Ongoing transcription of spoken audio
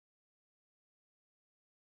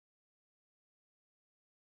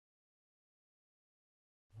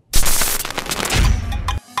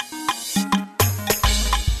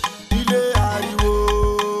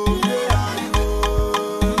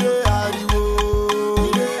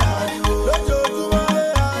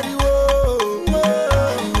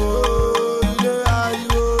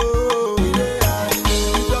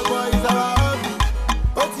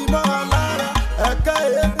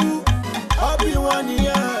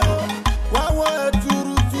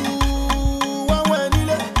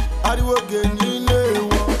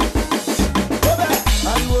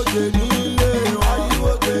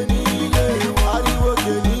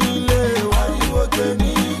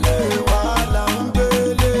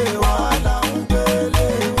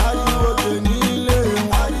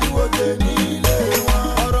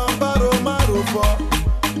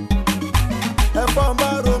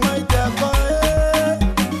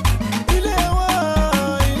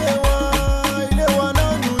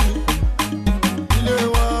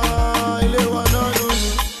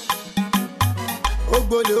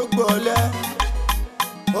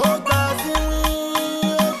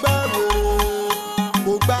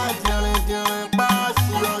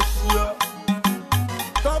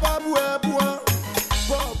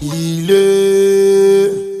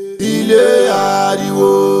ilé ariwo.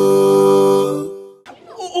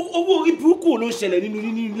 Owó orí burúkú ló ń ṣẹlẹ̀ nínú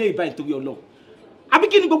ilé ìbá ìtorí Ọlọ́run. Àbí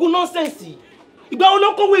kí ni gbogbo nọ́nsẹ̀nsì? Ìgbà wo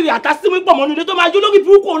ló kó wèrè àtàsíwí pọ̀ mọ́ nílé tó máa jó lórí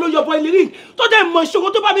burúkú olóyọ̀bọ ìlérí tó dẹ̀ mọ̀ ìṣòro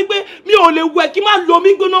tó bá mi pé mi ò lè wẹ̀ kí má lo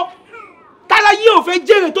omi gbóná. Tára yìí ò fẹ́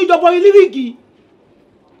jèrè tó yọbọ ìlérí gì.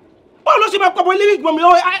 Báwo ló ṣe máa pọ̀ bọ ìlérí gbọ́n mi?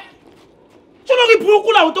 Ṣé lórí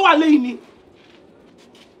burúkú làwọn tó wà lẹ́yìn ni?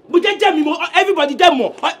 Mo jẹ́ mi mo everybody dẹ̀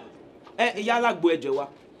mọ̀. Ìyá alágbo ẹ̀jẹ̀ wa.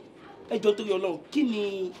 Ẹjọ́ torí Ọlọ́run kí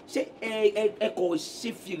ni ṣé ẹ kò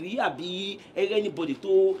ṣe fìrí àbí anybody tó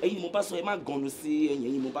ẹ̀yin ni mo bá sọ ẹ má gànnu sí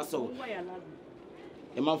ẹ̀yin mo bá sọ̀rọ̀.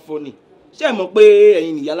 Ẹ má fọ́ ni ṣé ẹ mọ̀ pé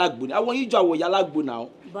ẹ̀yin ni ìyá alágbo ni àwọn yín jọ àwọ̀ ìyá alágbo náà.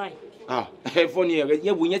 Ẹ fọ́ ni ẹ̀rẹ́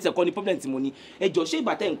yẹn wo yẹn tẹ̀ kọ́ ni problem tí mo ní ẹjọ́ ṣé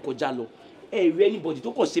ìgbà tẹ̀ ń kọjá lọ ẹ rí anybody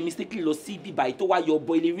tó kàn ṣe mistake lọ sí bíbá yìí tó wá yọ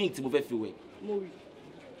ọbọ ilé ring tí mo fẹ́ fi wẹ̀. Mo rí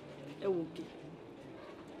ẹ wò kí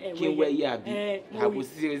kí n wẹ iye àbí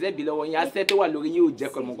àbòsí rẹ̀sẹ̀bì lọ́wọ́ yín asẹ́ tó wà lórí yín ò jẹ́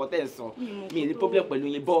kọ́ ọmọkàn tẹ̀ ń sọ mi ní problem pẹ̀lú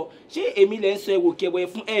yín bọ́ ṣé èmi lẹ́ ń sọ ẹwò kẹwẹ́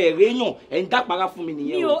fún ẹ̀ẹ́rẹ́ yàn ẹ̀ ń dápara fún mi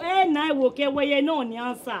nìyẹn o. mi ò náà ẹwò kẹwẹ́ náà ní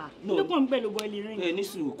ansa lókàn ń pẹ̀lú bọ́ọ̀lì rẹ̀. ẹ ní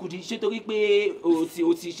sùúrù Kudi ṣé torí pé o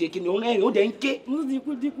ti ṣe kí ni òun ẹ̀rìn ó dẹ̀ ń ké. mo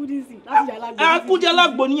ti Kudi sí láti alágbó. Kudi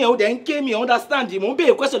alágbó nìyẹn ó dẹ̀ ń ké mi understand mo ń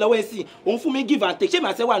béèrè question lọ́wọ́ ẹ̀ sí òun fún mi give and take ṣé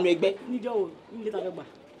màá ṣe wà nù ẹgbẹ́. níjọ́ wo nílé tàbí gbà.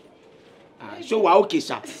 ṣó wàá òkè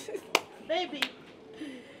ṣá. Baby,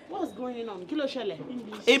 what's going on? Kí ló ṣẹlẹ̀?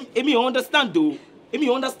 Èmi ò understand o. Èmi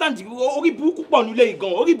ò understand orí burúkú pọ̀ nílé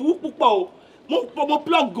ìgan. Orí burúkú pọ̀ o. Mo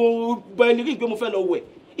plug bọ ẹni rí pé mo fẹ́ lọ wẹ̀.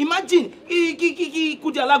 Imagine kí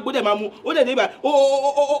Kudi alágbó dẹ̀ máa mu. Ó dẹ̀ débà ó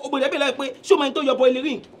gbọ́dọ̀ bẹ̀rẹ̀ láì pé ṣó máa ń tó yọ bọ ẹni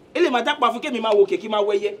rí. Ele máa dápa fún kémi máa wò kèkí máa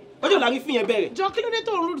wẹ̀yẹ. Ọjọ́ làrí fi yẹn bẹ̀rẹ̀. Jọ kí ló dé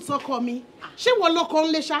tó ń rúdù sọ́kọ mi? Ṣé wọ́n lọ́kọ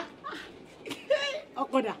ń lé ṣá?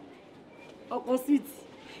 Ọkọ dà. Ọkọ sweet.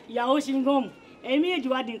 Ìyàwó ṣingọ́mù. Èmi èjì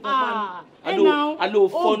wá di nǹkan pa mi. Alo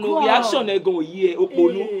fọnu reaction ẹgan òyì ẹ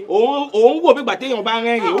òpònú òun wò bí gbà téèyàn bá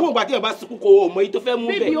rẹ́rìn òun wò gbà téèyàn bá sunkún kò mọ èyí tó fẹ́ mú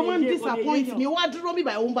bẹ́ẹ̀. Baby o máa ń disappoint mi wá dúró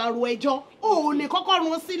bíbá òun bá ro ẹjọ́ o ò lè kọ́kọ́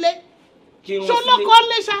run sílé. Ṣó lọ́kọ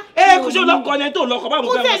lé ṣá? Kò ṣó lọ́kọ ni tó lọ́kọ báwo fẹ́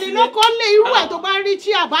mọ sílé. Kò tẹ̀lé lọ́kọ lé irú ẹ̀ tó bá rí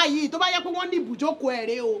tí àbá yìí tó bá yẹ pé wọ́n ní ibùjókòó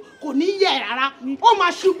ẹ̀rẹ́ o kò ní yẹ rárá ó máa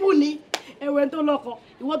ṣubú ni. Ẹ̀wẹ̀ tó lọ́kọ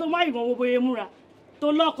ìwọ tó má ìwọ̀n wo bóyá múra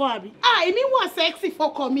tó lọ́kọ àbí. Èmi wà sexy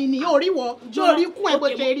fọkọ mi ni orí wọ lórí kún ẹ bó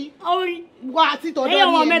ṣe rí. Orí wà àti tọ̀dọ̀ ní ẹ̀yẹ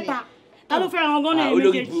wọn mẹ́ta ta ló fẹ́ràn ọgán náà méjèèjì.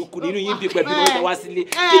 Olórí burúkú nínú yín bí pẹ̀lú ọ̀tọ̀ wá sílé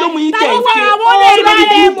kí ló mú yín tẹ̀ ń ké. olórí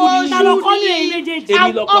burúkú ta ló kọ́ ní ẹ̀yìn méjèèjì.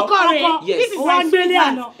 Èmi lọ́kọ ọkọ rẹ̀ this is why gbélé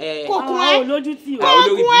àná kòkun ẹ olójú tí o.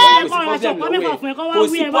 olórí burúkú kò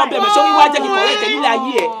sí problem sórí wá jẹ́ kí kọ̀rẹ́ tẹ̀ nílé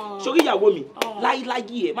ayé ẹ̀ sórí ìyàwó mi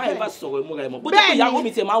láyé ẹ̀ má yẹn bá sọ̀rọ̀ ìmúra ẹ̀ mọ́ bó jẹ́ pé ìyàwó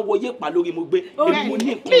mi tiẹ̀ máa ń wọ yépa lórí mo gbé èmi mo ní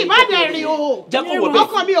nǹkan. mi má dẹ̀ rìn o jẹ́ kó wọ bẹ́ẹ̀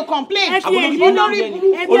ọkọ mi ò complain àwọn olórí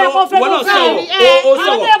burúkú wọ́n náà sọ̀rọ̀ ó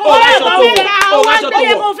sọ̀rọ̀ ó wáṣọ tó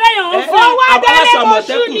wọ̀ abalaṣọ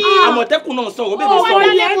àmọ̀tẹ́kùn náà sọ̀rọ̀ bẹ́ẹ̀ ó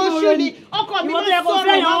sọ̀rọ̀. ọkọ mi má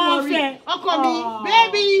sọ̀rọ̀ mọ́ rí ọkọ mi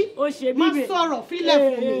bébí má sọ̀rọ̀ fílẹ̀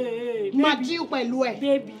fún mi má dín pẹ̀lú ẹ̀.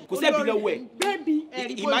 kò sẹ́ẹ̀bì lọ́wọ́ ẹ̀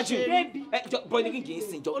imagine bọ́ọ̀lì kì í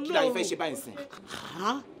sìn jọ kí láyé fẹ́ ṣe báyìí sìn.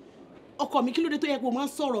 ọkọ mi kí ló dé tó yẹ kó o máa ń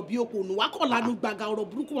sọ̀rọ̀ bí òpònú wá kọ̀ lánàá gbàgà ọ̀rọ̀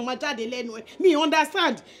burúkú máa jáde lẹ́nu ẹ̀ mi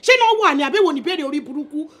understand ṣé náà wà ní àbẹ̀wò ní béèrè orí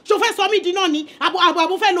burúkú ṣó fẹ́ sọ mí di náà ni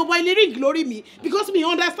àbò fẹ́ lo bọ ilé ríǹgì lórí mi because mi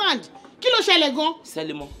understand kí ló ṣẹlẹ̀ gan.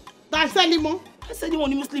 Sẹ́límọ́. ta Sẹ́límọ́. Sẹ́límọ́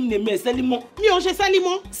ni muslim name ẹ̀ Sẹ́límọ́. mi ò ṣe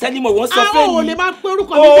Sẹ́límọ́. Sẹ́límọ́ wọ́n sọ fẹ́ mi. àwọn ò lè máa pe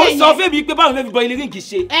orúkọ mi bẹ́ẹ̀ yẹn. ó sọ fẹ́ mi pé báwo fẹ́ fi bọ ilé ríǹgì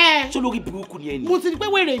ṣe. ṣé olórí burúkú ni ẹ ni. mo ti di pé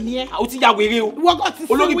wèrè ni ẹ. o ti ya wèrè o. wọ́gọ́ ti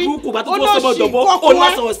sí wí. olórí burúkú bá tó tó sọ́mọ́ dọ̀bọ́ ó ní wá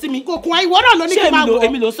sọ̀rọ̀ sí mi. kòkùn ìwọ náà ló ní kí n máa wọ̀.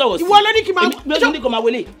 èmi ló ń sọ̀rọ̀ sí. ìwọ ló ní kí n máa wọ̀. èmi ló ní kí n máa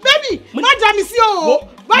wọlé. bébì má já mi sí o.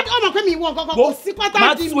 ọmọ pé mi ìwọ kankan kò sí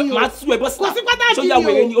pátá di mi o. máa tú ẹ bọ́ síta. kò sí pátá di mi o. sọ ya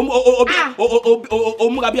wèrè ni o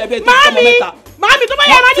múra bí ẹbí ẹ ti tọmọ mẹ́ta. Màámi tó bá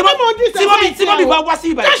yẹ máa ní kó mọ̀ ọ́n dín sẹ́yìn. tí mọ́mí bá wá sí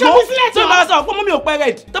ibà yìí tí mọ́mí bá sọ pé mọ́mí ò pẹ́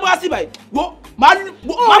rẹ̀ tó bá wá sí ibà yìí wo máa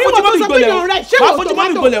fojú mọ́mí gbolẹ̀ o máa fojú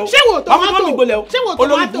mọ́mí gbolẹ̀ o máa fojú mọ́mí gbolẹ̀ o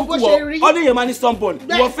olórí burúkú wọ ọdún yẹn máa ní sunburn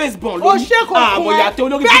wọ face burn lórí àmọ̀ yàtọ̀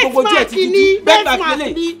olórí burúkú díẹ̀ ti bẹ́ẹ̀ bá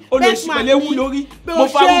kílẹ̀ olóṣìpẹ̀lẹ̀ wú lórí mo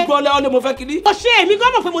fa gbọ́ lẹ́wọ́n lé mo fẹ́ kiri. o ṣe èmi gan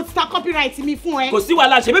mọ̀ pé mo ti ta copyright mi fún ẹ. kò sí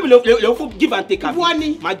wàhálà ṣe bébí lè fún give and take àbí wọ́n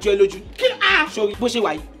ni máa jọ ẹ lójú sórí bó ṣe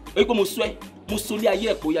wà yìí èyí pé mo sọ ẹ mo sọ ilé ayé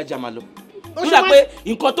ẹ̀ kó yá jà máa lọ nígbà pé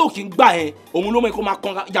nǹkan tó kì í gbà ẹ òun ló mọ kó máa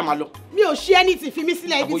kán yàmà lọ. mi ò ṣe ẹni tí fi mí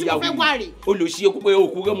sílẹ̀ ibi tí mo fẹ́ wà rè. o lè ṣe pé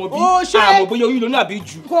òkú rẹ mọ bí àmọ́ bóyá oyún ló ní àbí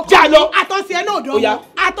jù. já lọ àtọ̀sí ẹ náà dánwò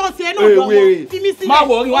àtọ̀sí ẹ náà dánwò fi mí sílẹ̀. má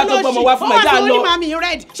wọ orin wá tó gbọmọ wá fún mi já lọ. ó wá sí orí màmí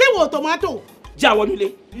red ṣé wo tomato. já wọnú ilé.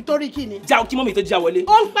 nítorí kí ni. já kí mọ́mì tó já wọlé.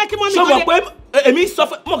 ó ń pẹ́ kí mọ́mì kọ́lé. sọ pé èmi sọ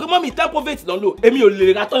fún mọ̀ kí mọ́mì tẹ́pọ̀fẹ̀tì lọ́n lò èmi ò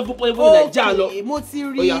lè ra tọ́ fún náà já lọ. mo ti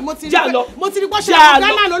rí mo ti rí pọ́ ṣe ọ̀gá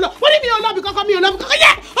náà ló lọ mo ní mi ò lọ́bì kankan mi ò lọ́bì kankan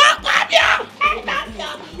yẹ ọkọ mi ò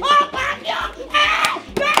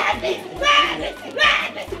ẹ̀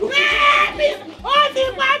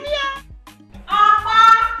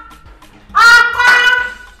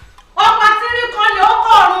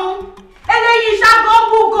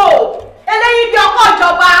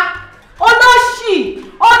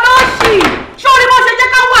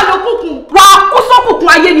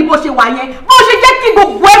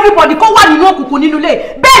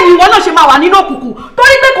wà nínú òkùnkùn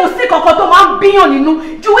torí pé kò sí kankan tó máa ń bíyàn nínú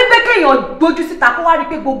ju wípé kéèyàn gbójú síta kó wá rí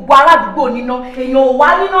pé gbogbo aládùúgbò níná èèyàn ò wá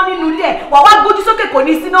níná nínú ilé ẹ̀ wà wá gbójú sókè kò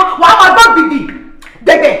ní síná wà á máa gbọ́ gbìgbì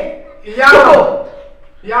gbẹ̀gbẹ̀. ìyá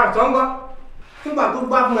rẹ̀ sọ́ngọ́ nígbà tó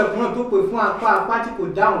gbá fún ẹ̀gbọ́n náà tó pè fún apá tí kò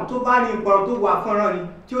dáhùn tó bá rí nǹkan tó wà fún ọ̀ràn ni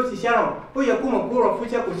tí ó ti ṣẹ́ràn ó yẹ kó mọ̀ kó rọ̀ fún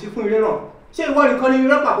iṣẹ́ kò sí fún ìrẹ́ràn ṣé ìwọ nìkan ni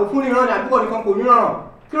irọ́ pàpọ̀ fún ìràn ni àbí ìwọ nìkan kò ní rọrùn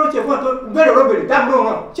kí ló ṣe fún ẹ tó gbèrè róbèrè dábìlì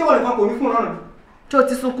ràn ṣé ìwọ nìkan kò ní fún rọrùn. ṣé o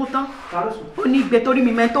ti sunkún tán ó ní ìgbé torí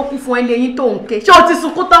mi mẹ́ tó kú fún ẹ lẹ́yìn tó ń ké ṣé o ti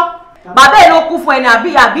sunkún tán bàbá ẹ ló kú fún ẹ ní àbí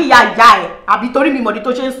ìyá ìyá ẹ àbí torí mi mọ̀dí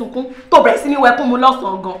tó ṣe ń sunkún tó bẹ̀rẹ̀ sí ní wẹkún mu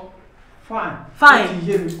lọ́sàn-án gan. fine ó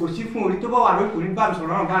ti yé mi kò sí fún orí tó bá wà lórí kò ní bá mi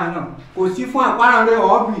sọ̀rọ̀ náà báyìí náà kò sí fún àpárá rẹ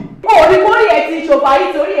ọ̀ọ́bì. òní mórí ẹ ti ṣòfò ayé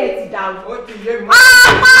torí ẹ ti dàrú. ó ti yé mi.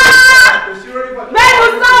 bẹ́ẹ̀ni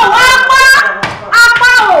sọ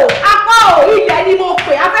apá o ilẹ̀ ni mo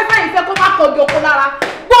pè afẹ́fẹ́ ìfẹ́ kó má kọjú oko lára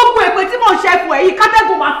gbogbo èpè tí mò ń ṣe fún ẹ yìí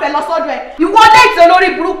kátẹ́gùn máa fẹ́ lọ sọ́dọ̀ ẹ ìwọ déètì olórí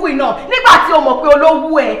burúkú iná nígbà tí o mọ̀ pé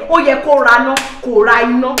olówó ẹ ó yẹ kó ra iná kò ra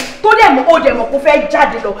iná tó dẹ̀ mọ̀ ó dẹ̀ mọ̀ kó fẹ́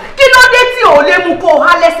jáde lọ kí ló dé tí ò lè mú kó o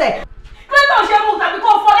há lẹ́sẹ̀ kí ló tó ṣe mú tàbí kó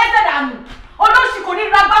o fọ́ lẹ́sẹ̀ dànù olóṣì kò ní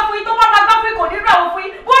ra gbá fún yín tó bá ra gbá fún yín kò ní ra òun fún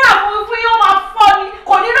yín bó ra fún yín ó máa fọ́ ni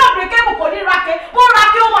kò ní ra òbí kébù kò ní ra kẹ bó ra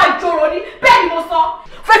kí ó máa jòrò ni bẹ́ẹ̀ ni mo sọ.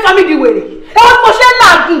 fẹ́ sọ mí di wèrè ẹ̀wọ́n mo ṣe ń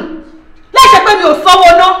làágùn lẹ́sẹ̀ pé mi ò sanwó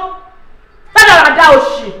ná ládàradà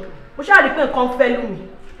òṣì mo ṣáà rí pé nǹkan fẹ́ lù mí.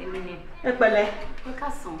 ẹ pẹ̀lẹ́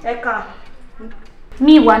ẹ ká.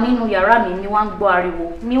 mi wà nínú yàrá mi wá ń gbọ́ ariwo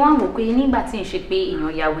mi wá ń wò pé nígbà tí n ṣe pé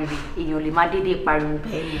èèyàn ya wèrè èèyàn lè má déédéé pariwo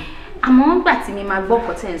àmọ́ nígbà tí mi máa gbọ́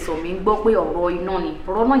ọ̀pọ̀ tẹ̀ ń sọ mi ń gbọ́ pé ọ̀rọ̀ iná ni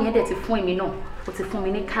ọ̀rọ̀ náà yẹn dẹ̀ ti fún èmi náà ó ti fún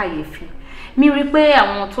mi ní kàyéfì mi rí pé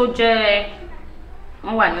àwọn tó jẹ́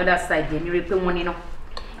wọ́n wà ní other side yẹn mi rí pé wọ́n níná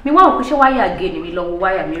mi wá wò pé ṣé wáyà gé ni mi lọ wo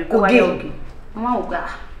wáyà mi rí pé wáyà ògè mi wá wò pé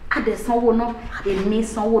àdẹ sanwó ná èmi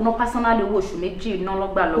sanwó ná pásánálì owó oṣù méjì iná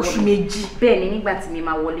lọ́gbà lọ́wọ́ oṣù méjì bẹ́ẹ̀ ni nígbà tí mi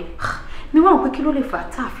máa wọlé mi wá wò pé kí ló lè fà á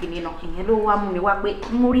tààfin nínà ìyẹn ló wá mú mi wá pé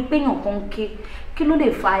mo rí péyàn kan ń ké kí ló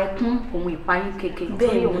lè fa ẹkún òun ìpayín kékeré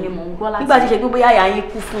torí òun ni mò ń gbọ́ láti. nígbà tí ṣe pé bóyá àyà yín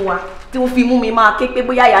kú fún wa tí wọ́n fi mú mi máa ké pé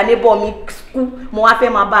bóyá àyà neighbor mi kú mo wá fẹ́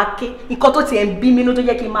máa bá a ké nǹkan tó tiẹ̀ ń bí mi inú tó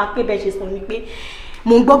jẹ́ kí n máa ké bẹ́ẹ̀ ṣe sọ ni pé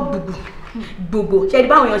mo ń gbọ́ gbogbo ṣe ẹni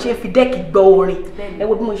báwọn èèyàn ṣe ń fi dẹ́ẹ̀kì gbọ́ orin ẹ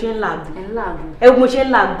wo bí mo ṣe ń làágùn ẹ wo bí mo ṣe ń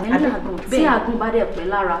làágùn tí àgùn bá dẹ̀ pẹ́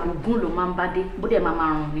lára ògùn ló máa ń bá dé bó dẹ̀ máa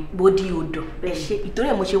rùn ni. bódì odò ẹ ṣe ìtorí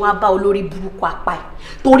ẹ mo ṣe wá bá olórí burúkú apá ẹ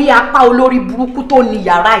torí apá olórí burúkú tó ní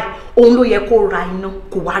yàrá ẹ òun ló yẹ kó ra iná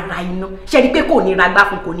kó wá ra iná ṣe ni pé kò ní ra gbá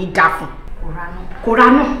fún kò ní dá fún. kò ra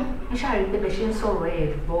náà. ẹ ṣàrí pé bẹ́ẹ̀ ṣe ń sọ̀rọ̀ ẹ̀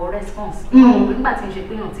gbọ́ response. nígbà tí n ṣe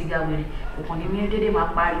pé èèyàn ti ga wèrè òkàn ní mi dédé máa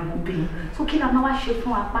pariwo bẹ́ẹ̀ so kí la máa wá ṣe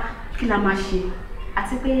fún apá kí la máa ṣe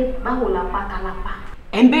àti pé báwo la pa tálápá.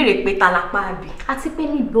 ẹ ń béèrè pé tálápá àbí. àti pé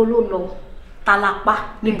níbo ló lọ. tálápá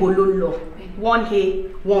níbo ló lọ 1A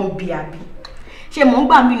 1B àbí. ṣé mò ń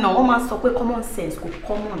gbà mí náà wọ́n máa ń sọ pé common sense kò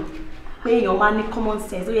common pé èèyàn máa ní common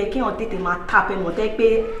sense ó yẹ kí èèyàn tètè máa tap ẹ mọ̀ tẹ́ pé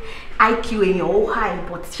IQ èèyàn ó high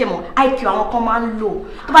but ṣé mọ̀ IQ àwọn kan máa ń lò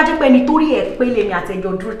tó bá jẹ́ pé nítorí ẹ̀ pé lèmi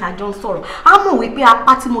àtẹ̀jọ́ dúró tàjọ́ ń sọ̀rọ̀ á mọ̀ wípé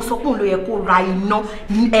apá tí mo sọ pé òun ló yẹ kó ra iná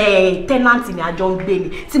tenant ni àjọ ń gbé ni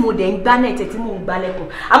tí mo dẹ̀ ń gbá nẹ̀tẹ̀ tí mo ń gbá lẹ́kọ̀ọ́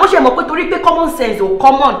àmọ́ ṣé mọ̀ pé torí pé common sense ò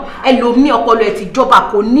common ẹlòmíì ọpọlọ ẹ̀ ti jọba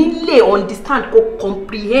kò ní lè understand kò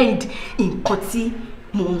comprehend nǹkan tí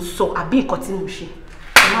mo ń sọ àbí nǹkan tí mo ṣe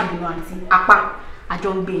ẹ má bínú àǹtí apá àjọ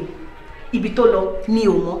ń gbé ni ibi tó lọ mi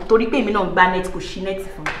ò mọ̀ torí pé èmi náà gba net kò ṣí net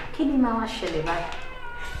fún mi. kí ni máa wá ṣẹlẹ̀ báyìí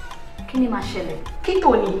kí ni máa ṣẹlẹ̀. kí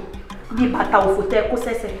tòní bí bàtà òfò tẹ kó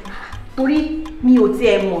sẹ́sẹ̀ torí mi ò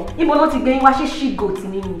tiẹ̀ mọ̀ níbo ló ti gbé yín wá ṣe ṣìgò tì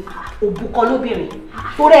nínú òbúkọ lóbìnrin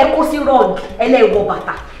torí ẹ kó sí rọ́ọ̀gì ẹlẹ́wọ̀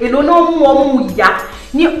bàtà èlò náà mú ọmú ìyá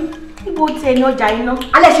ní níbo tiẹ̀ ní ọjà iná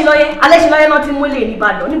alẹ́sìlọ́yẹ́ náà ti mú lè ní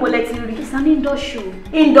Ìbàdàn níbo lẹ ti rí. ìsàn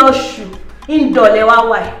indọ́ṣù. ìndọ̀lẹ̀ wá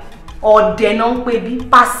wà ẹ̀ ọ̀dẹ̀ náà ń pè bí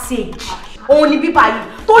passage òun ni bíbá yìí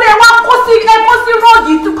torí ẹ wá kó sí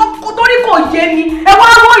rọ́ọ̀gì torí kò yé mi ẹ wá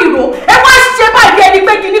ró ìró ẹ wá ṣe báyìí ẹni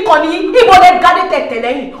pé kíní kan ní ibo lẹ gádé tẹ̀tẹ̀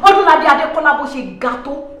lẹ́yìn Ọdúnládé Adékọ́lá bó ṣe ga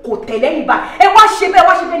tó kò tẹ̀lé yìí bá ẹ wá ṣe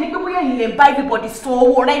bẹ́ẹ̀ ni pé bóyá ẹ̀yin lè ń bá everybody san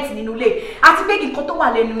owó rent nínú ilé àti pé nǹkan tó wà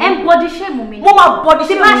lẹ́nu yìí. ẹ ń bọ́dí ṣéèmù mi. mo máa bọ́dí ṣéèmù mi.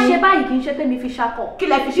 tí bá ṣe báyìí kì í ṣe pé mi fi ṣakọ. kí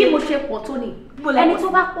lẹ fi ṣe. bí mo ṣe pọ̀ tó ni ẹni tó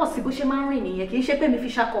bá pọ̀ sí bó ṣe máa ń rìn nìyẹn kì í ṣe pé mi fi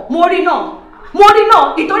ṣakọ. mo rí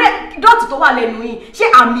náà ìtorí dọ́ọ̀tì tó wà lẹ́nu yìí ṣé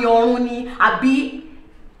àmì ọ̀run ni àbí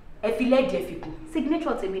ẹ fi lẹ́ẹ̀dì ẹ fi kù.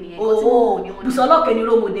 signature tèmi nìyẹn kò tí mo ní wọn. Bùsọ̀lọ́kẹ́ ni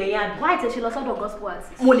rómò dẹ̀ yá. wáyé tẹ ṣe lọ sọ́dọ̀ gospel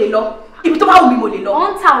artist. mo lè lọ ibi tó bá wù mí mo lè lọ.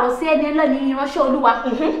 wọ́n ń ta ọ̀rọ̀ sí ẹni ẹlẹ́ni ìránṣẹ́ Olúwa.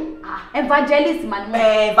 Evangelist mà ni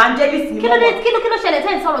wọ́n. Evangelist ni wọ́n. Kí ló ṣẹlẹ̀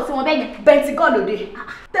tẹ́ ń sọ̀rọ̀ sí wọn bẹ́ẹ̀ yẹn? Bentigan lòde.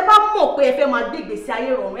 Tẹ́ bá mọ̀ pé ẹ fẹ́ máa gbé ìgbésí ayé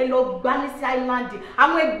rọrùn ẹ lọ gbálé sí Island.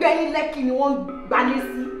 Àwọn ẹgbẹ́ yín Lẹ́kì ni wọ́n gbálé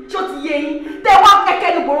sí. Ṣó ti yé yín? Tẹ́ wá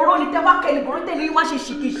kẹ́kẹ́ ní bòróró ni tẹ́ wá kẹ́ ní bòróró tẹ́lẹ̀ yín wá ṣe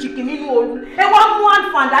ṣìkìṣìkì nínú ooru. Ẹ wá mú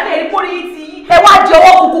àǹfààní àlẹ́ ẹ̀rí kórè yín ti yín. Ẹ wá jẹ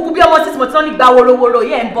owó kúkú bí ọmọ sísè mọ̀ tí wọ́n ní gba worowóró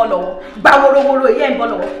yẹ́ ń bọ̀ lọ́wọ́. Gba worowóró yẹ́ ń bọ̀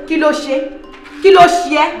lọ́wọ́. Kí ló ṣe? Kí ló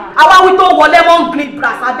ṣe ẹ́? Àwa wí tó wọ lemon green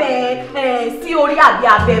grass abẹ́ sí orí àbí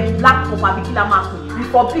abẹ́ black pop àbí kí la máa pè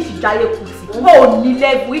republish Jaiye Kuti. Ó ní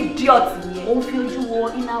level idiot yẹn. Ó ń fi ojú wo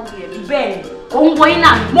iná wí ẹ̀mí. Bẹ́ẹ̀ni. Ó ń wo iná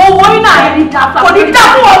mi. Mo wo iná rẹ̀ ní dáfà. Kò ní dá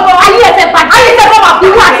fún ọgbọ́n. Ayé ẹ̀fẹ̀ bàjẹ́. Ayé ẹ̀fẹ̀ bọ́ bàbá.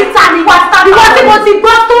 Ìwọ àti ta ni? Ìwọ tí mo ti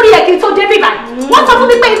gbọ́ sórí ẹ̀ kí n tó dé bíbá. Wọ́n sọ fún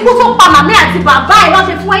mi pé ikú tó pa màmí àti bàbá ẹ̀ lọ́ọ́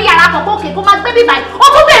ṣe fún ẹ yàrá àkọ́kọ́ òkè kó máa gbé bíbá. Ó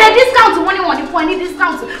tún bèrè discount wọ́n ní wọ́n ní fún ẹ ní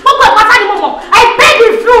discount. Gbogbo ìpátá ni mo mọ̀. I paid the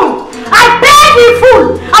full. I paid the full.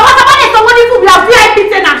 Àwọn sábà lè sanwó ní fún mi àbí VIP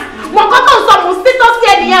tenants. Mo kọ́ tó sọ mo sí tó sí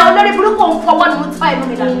ẹnìyẹn olórí burúkú òun fọwọ́ ni mo tọ́ ẹnu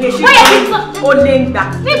mi dànù. Ó yẹ kí n sọ. O lè gbà.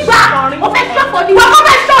 Nígbà o fẹ́ ṣọ́pọ̀ ni wọ́n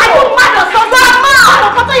fẹ́ ṣọ́pọ̀. Àti ìpàdé sọ fún ọmọ. Ọmọ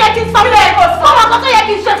kan tó yẹ kí n sọ fún ẹ. Ọmọ kan tó yẹ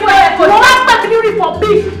kí n ṣe fún ẹ. Mo wá pẹ̀ mí ní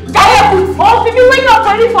Republic. Jaiye Kuti. Òun fi mí wéyìn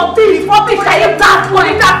ọkọ̀ ní Republic. Jaiye Kuti.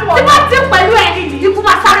 Tí wọ́n ti pẹ̀lú ẹ̀ ikú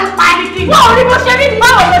máa sáré pa ẹni kí. Wọ́n ò rí bó ṣe rí ni.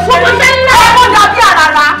 Báwo ló ṣe rí? Mo ṣe ń lé. Ó dàbí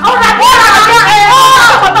àràrà. Ó dàbí àràrà.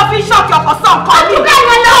 Ọkọ̀ tó fi ṣọ́ọ̀kì ọkọ̀ sọ̀ nǹkan. Ọdún bẹ́ẹ̀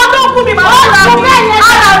yẹn lọ́wọ́ tó kú mi. Ọdún bẹ́ẹ̀ yẹn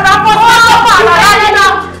àràrà fọ́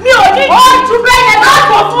mi ò ní ojú bẹ́yẹn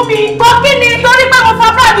láàbò fún mi. Kò kí ni torí pé mo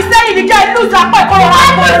fọ́nrán mi sẹ́yìn ní jẹ́ ìlú ìjàpá ẹ̀kọ́ rẹ̀ wá.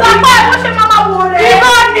 Ìlú ìjàpá ẹ̀kọ́ ṣe máa wò rẹ̀.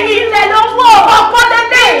 Irọ́ ni ilẹ̀ ló ń wò. Ọ̀pọ̀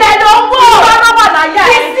lẹ́lẹ́ ilẹ̀ ló ń wò. Ìjọba bàlá yẹ.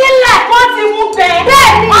 Ìsílẹ̀ wọ́n ti mú bẹ́ẹ̀.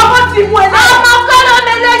 Bẹ́ẹ̀ni àwọn ti mú ẹlẹ́. Àwọn ọkọ ló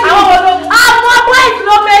mẹlẹ́ yìí. Àwọn boys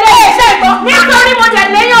ló mẹlẹ́ yìí. Ṣé ìgbọ́? Nítorí mo jẹ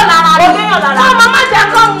léyàn lára rẹ̀. Léyàn lára. Ọmọ má jẹ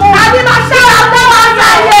kán mú. Àbí máa ṣe àtẹwọ́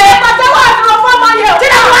àtàyè. Àtẹwọ́ àtúrọ̀ fọ́mọ yẹn. Kí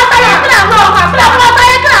làwọn àtàyè kí làwọn ọ̀gá kí làwọn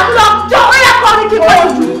àtàyè kí làwọn lọ. Jọ̀wọ́ yẹ kọ́ ni kí n bọ̀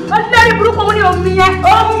jù. Lórí burúkú mo ní omi yẹn.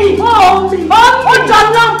 Omi. Ó jọ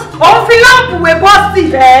lọ́mpù. Òun fi lọ́mpù wé bọ́ọ̀sì.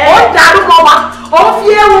 Ó dàrúmọ wa. Òun fi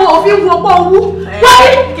ewu òfin wo pọ̀ owú.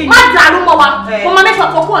 Wọ́n má dàrúmọ wa. Mo máa mẹ́sàn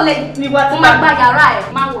án kókó lẹ́yìn. Mo máa gba yàrá ẹ̀.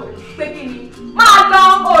 Má wọ̀ pé kí ni. Máa lọ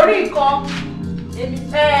orí nǹkan.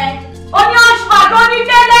 Oní ọ̀ṣùpá tó ní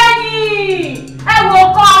dé lẹ́yìn. Ẹ wò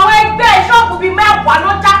kan àwọn ẹgbẹ́ ṣọ́ọ̀bù bíi mẹ́wàá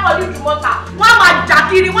ló jákọ̀ ní Jùmọ̀ká. Wọ́n á máa jà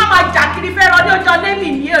kiri fẹ́ràn ní ọjọ́ lẹ́mì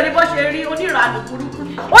ní èrè bó ṣe rí onírànú burúkú.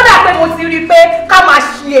 Ó dà pé mo ti rí i pé ká máa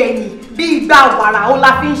ṣe ẹ̀yìn bí ìgbà wàrà ó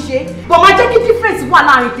la fi ń ṣe. Bọ̀ máa jẹ́ kí difference wà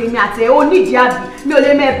láàrin tèmi àti ẹ̀ ó nídìí àbí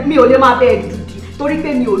mi ò lè máa bẹ́ẹ̀ dùdì torí pé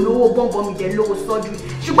mi ò lówó bọ́ǹbọ̀n mi jẹ́ lówó sọ́jú.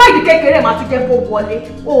 Ṣùgbọ́n ìdí kékeré máa tún jẹ́ kó wọlé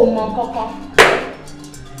ó mọ kankan.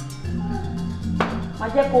 Máa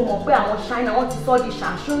jẹ́ kó mọ̀ pé àwọn China wọ́n ti sọ́ di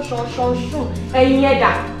ṣàṣùn ẹ̀yìn ẹ̀dà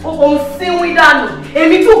òun síwín dànù.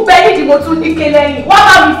 Èmi tún bẹ́ nídìí mo tún níke lẹ́yìn. Wọ́n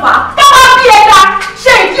bá mi fà á. Ká wá bí ẹ̀dá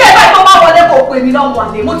ṣé ìdí ẹ̀dá tó bá wọlé kò pè mí lọ́mọ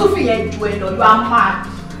àlè. Mo tún fi yẹn ju ẹ̀ lọ yọ apá.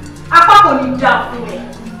 Apá kò ní dà fún ẹ.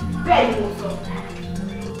 Bẹ́ẹ̀ ni mo sọ.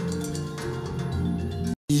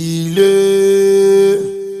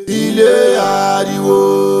 Ilé ariwo.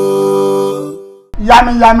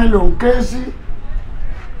 Yamiyami ló ń ké sí.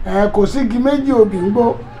 Kò sí igi méjì obì ń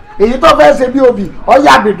gbó. Èyí tó fẹ́ ṣe bí obì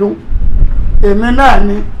ọ̀yà bìdún. Èmi náà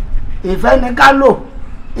ni ìfẹ́ ni ká lò.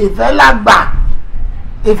 Ìfẹ́ làgbà.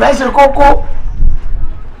 Ìfẹ́ ṣe kókó.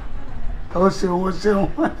 Ó ṣeun ó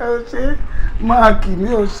ṣe máa kì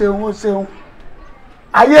mí ó ṣeun.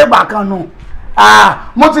 Ayé ìgbà kan nù.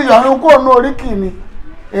 Mo ti yọ̀run kó nú oríkì mi.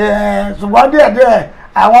 Ṣùgbọ́n díẹ̀díẹ̀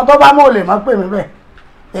àwọn tó bá mọ̀ lè má pè mí bẹ́ẹ̀.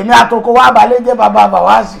 Èmi àtòkò wá balẹ̀ jẹ́ bàbá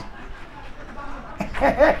bàwáàsì.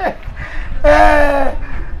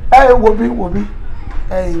 Wo bí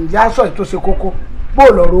ǹjẹ́ aṣọ ìtòsí kókó bó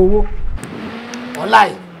lọ́rọ̀ owó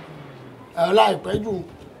ọ̀la ìpẹ́jù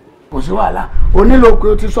kò sí wàhálà onílòkè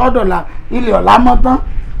o ti sọ́dọ̀la ilé ọ̀la mọ́ tán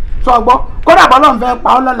sọgbọ́ kódà bọ́lọ̀ ń fẹ́ pa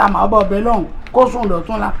ọ́ lọ́la màá bọ̀ ọbẹ̀ lọ́hùn kó sùn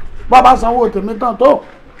lọ́tún la bọ́ bá sanwó tèmi tán tó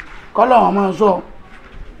kọ́ lọ́wọ́n máa sọ.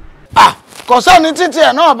 Kò sẹ́ni títí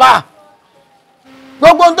ẹ̀ náà bá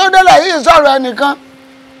gbogbo tó délẹ̀ yìí sọ̀rọ̀ ẹnìkan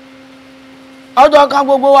ọjọ́ kan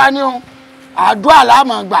gbogbo wa ní o àdúrà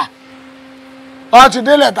láàmú gbà ọ ti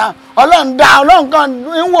délẹ̀ tán ọlọ́run kan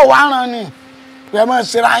ń wò wá ràn ni pẹ̀ mọ́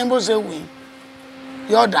síra yín bó ṣe wù yín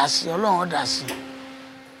yóò dà sí ọlọ́run dà sí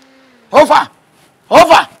ó fà.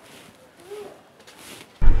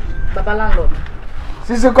 Baba landlord.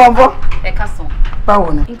 Sisi kọ́ńfọ́. Ẹ káàsán.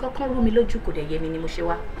 Báwo ni. Nǹkan kan rú mi lójú kò dẹ̀ yé mi ni mo ṣe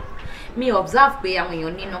wá. Mi observe pé àwọn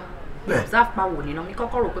èèyàn níná. Mi observe pa wò níná. Mi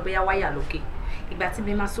kọ́kọ́ rò pé bóyá wáyà lókè. ìgbà tí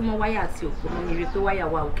mi máa súnmọ́ wáyà àti òpó mi rí pé wáyà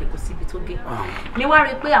wa òkè kò síbi tó gé mi wá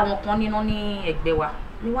rí pé àwọn kan níná ní ẹ̀gbẹ́ wa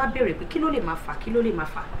mi wá béèrè pé kí ló lè máa fà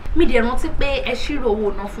mi dẹ̀ rántí pé ẹ ṣírò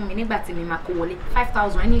owó náà fún mi nígbà tí mi máa kó wọlé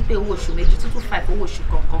 5,000 ẹni pé owó oṣù méjì 225 owó oṣù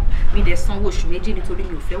kọ̀ọ̀kan mi dẹ̀ san owó oṣù méjì nítorí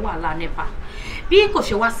mi ò fẹ́ wàhálà NEPA bí kò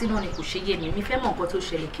ṣe wá sínú ni kò ṣe yé mi fẹ́ mọ̀ nǹkan tó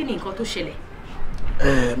ṣẹlẹ̀ kí ni nǹkan tó ṣẹlẹ̀.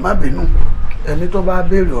 Má bínú ẹni tó bá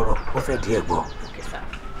béèrè ọ̀rọ̀ ó fẹ́ di ẹ̀gbọ́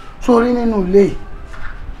sórí nínú ilé yìí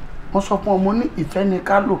wọ́n sọ fún ọmọ ní ìfẹ́ ni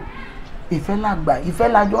ká lò ìfẹ́ làgbà ìfẹ́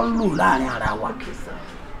lájọ́ ń lò láàrin ara wa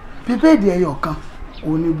pípéèdì ẹyọ kan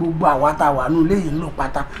òun ni gbogbo àwa tá a wà nínú ilé yìí ń lò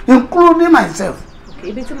pátá including myself.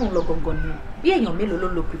 Ibi tí mò ń lọ gangan ni bí èèyàn mélòó ló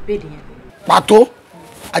lo prepaid yẹn. pàtó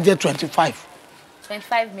a jẹ́ 25.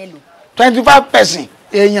 25 mélòó. 25 person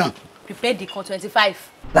èèyàn. prepaid kan 25.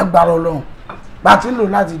 lágbára Ọlọ́run bá a ti ń lò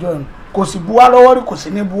látijọ́ yìí kò sì bu wá lọ́wọ́ rí kò sì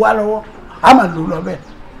ní bu wá lọ́wọ̀ a máa lò lọ bẹ́ẹ̀.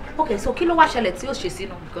 Okay, so kí ló wá ṣẹlẹ̀ tí ó ṣe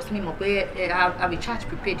sínú because mi mọ̀ pé I will charge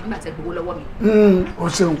prepaid nígbà tẹ́ gbowó lọ́wọ́ mi. O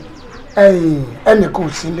ṣeun ẹnìkan ò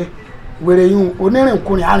sílé wèrè yún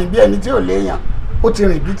onírìnkùnrin àrìn bí ẹni tí ò léèyàn ó ti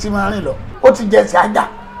rìn bí tí máa rìn lọ ó ti jẹ sí ajá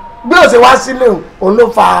bí ó ṣe wá sílé òun ló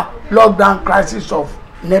fa lockdown crisis of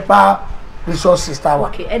NEPA resources tower.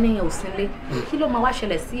 Okay, ẹni yẹn ò sílé kí ló máa wá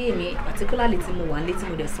ṣẹlẹ̀ sí èmi particularly tí mo wà nílé tí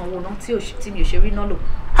mo dẹ̀ sanwó náà tí mi ò ṣe rí náà lò.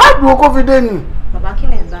 àdùn okó fi dé ni. Bàbá kí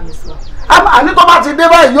lẹ̀ ń bá mi sọ. àní tó bá ti dé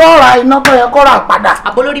báyìí yóò ra iná tó yẹ kó rà padà.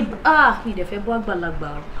 àbó lórí mi dẹ̀ fẹ́ bọ́ àgbàlagbà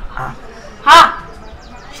o.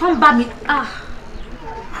 ṣé ń bá mi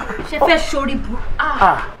ṣe fẹ́ sórí bu.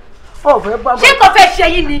 ṣé kò fẹ́ ṣe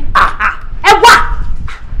yín ni. ẹ wá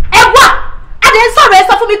adé ń sọ̀rọ̀ ẹ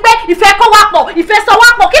sọ fún mi pé ìfẹ́ kó wá pọ̀ ìfẹ́ sọ wá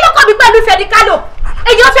pọ̀ kí ló kọ́ mi pẹ̀lú ìfẹ́ ní kálò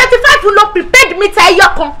èyàn 25 lo prepaid meter ẹyọ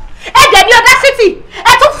kan ẹ dẹ̀ ní audacity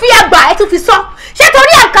ẹ tún fi àgbà ẹ tún fi sọ ṣé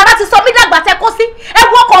torí àǹkárá ti sọ mí dàgbà tẹ kó sí ẹ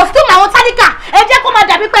wọ costume àwọn tálíkà ẹ jẹ́ kó máa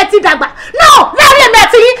dàbí pé ẹ ti dàgbà no láàrin èmi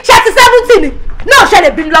àti yín ṣe ti 70 ni náà ṣe lè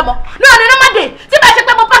bí mi lọ́mọ náà ní nọ́mọdé tí bá ṣe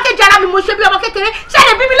pé mo package ara mi mo ṣe bí ọmọ kékeré ṣe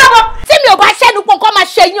lè bí mi lọ́mọ tí mi ò bá ṣẹ́nu pọ̀ nǹkan máa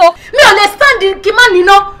ṣe yín o mi ò lè stand kí n má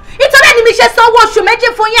níná nítorí ẹni mi ṣe san owó oṣù méjì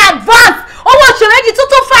fún yín advance owó oṣù méjì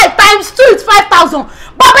 225 times 2 is 5,000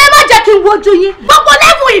 bàbá ẹ má jẹ́ kí n wojú yín gbogbo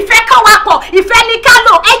lẹ́bù ìfẹ́ kan wá pọ̀ ìfẹ́ ní ká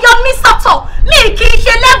lò ẹ yọ mí sọ́tọ̀ mi kì í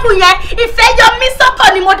ṣe lẹ́bù yẹn ìfẹ́ yọ mí sọ́tọ̀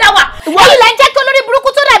ni mo dá wà èyí lẹ́ ń jẹ́ kí olórí burúkú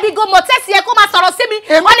tó dàbí gomọ tẹ́sí ẹ kó máa sọ̀rọ̀ sí mi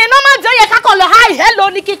ọ̀nà iná máa ń jẹ́ yẹ kákan lọ hi hello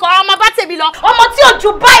ní kíkọ ọmọ bá tèmi lọ ọmọ tí ò ju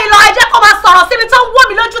báyìí lọ ẹ jẹ́ kó máa sọ̀rọ̀ sí mi tó ń wọ́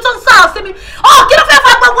mi lójú tó ń sọ̀rọ̀ sí mi kí ló fẹ́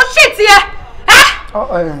fa gbogbo shit yẹn.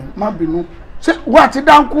 má bínú ṣé wọ́n àti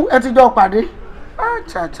dáńkú ẹ ti jọ pàdé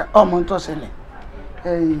ọmọ tó ṣẹlẹ̀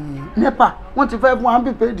NEPA wọ́n ti fẹ́ fún wa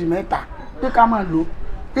prepaid mẹ́ta pé ká máa lò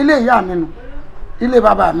ilé ìyá mi nù ilé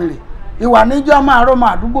bàbá mi rè ìwà níjọ́ máa rọ́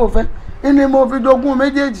máa àdúgbò fẹ́ ni mo fi jogún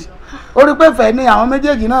méjèèjì orí pé fẹ́ ni àwọn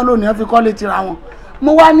méjèèjì náà lónìí wọ́n fi kọ́lé tira wọn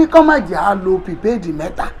mo wá ní kọ́mọ̀jì á lo prepaid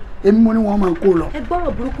mẹ́ta èmi mo ní wọ́n máa kó lọ. ẹ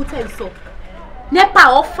gbọ́rọ̀ burúkú tẹ̀ ń sọ NEPA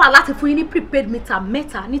ọ̀fà láti fún yín ní prepaid meter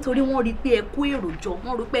mẹ́ta nítorí wọ́n rí i pé ẹ kó èrò jọ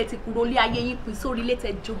wọ́n rí i pé ẹ ti kúrò lé ayé yín pín sórí ilé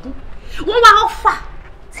tẹ́ jogún wọ́n wá ọ̀fà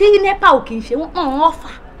tí NEPA ò kì í ṣe wọ́n ọ̀fà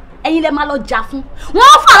ẹ̀yin lẹ máa lọ jà fún wọ́n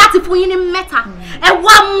ọ̀fà láti fún yín ní mẹ́ta ẹ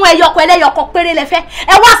wá mú ẹyọkọ ẹlẹ́yọkọ péré lẹ́fẹ́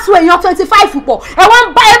ẹ wá sun èèyàn 25 pọ̀ ẹ wá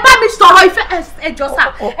ẹ bá mi sọ̀rọ̀ ìfẹ́ ẹ jọ sà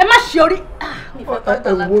ẹ má ṣe orí.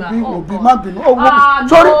 wo bí má bínú owó bí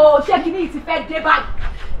sórí. ṣé kí ni ìtì fẹ́ dé báyìí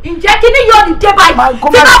ǹjẹ́ kí ni yóò ní dé báyìí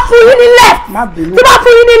tí bá fún yín ní left tí bá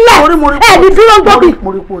fún yín ní left ẹ ní dúró gbọ́bì.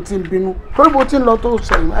 mo rí pé o ti ń bínú torí bó ti ń lọ tó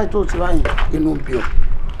sẹ́yìn láì tó ti ráyìn inú bí o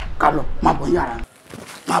ká lọ má bọ̀ yàrá mi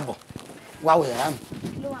má bọ̀ wá wọ yàrá mi.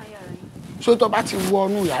 ṣé tó bá ti wọ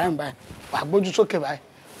inú yàrá mi báyìí wà á gbójú sókè báyìí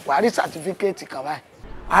wà á rí sàtífíkẹ́ẹ̀tì kan báyìí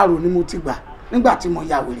àrò ni mo ti gbà nígbà tí mo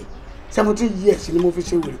ya wèrè 17 years ni mo fi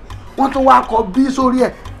ṣe wèrè wọ́n tún wá kọ bí sórí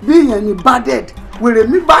ẹ̀ bí ìyẹn ni bad wèrè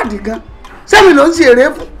mi bad gan sẹ́mi ló ń ṣe èrè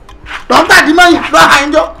fún lọ́ńtàdí mọ́yìn lọ́ha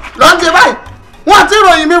ẹjọ́ lọ́n ṣe báyìí wọ́n ti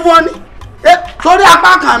ròyìn mi fún ọ ní sórí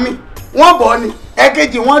apá kan mi wọ́n bọ̀ ni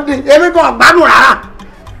ẹ̀kejì wọ́n dín èmi kan gbádùn rárá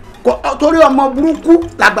torí ọmọ burúkú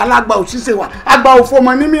làgbàlagbà òṣìṣẹ́ wa àgbà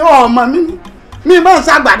òfòmọ ní mi ọmọ mi ni mi máa ń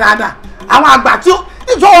ṣàgbà dáadáa àwọn àgbà tí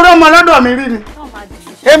ìṣòro ọmọ lọ́dọ̀ mi rí ni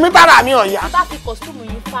èmi tára mi ọ̀yà. bá fi kọ̀sùmù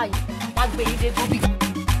yín fààyè má gbé yín dé gómì.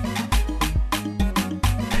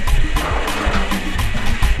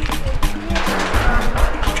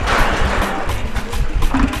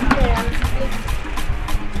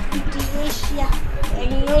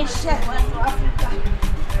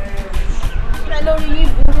 lórí yín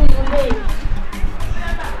burú nílé.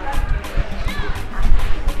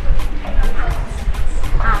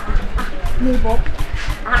 níbo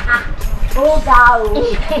ó ga o.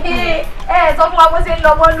 ẹ sọ fún wa bó ṣe ń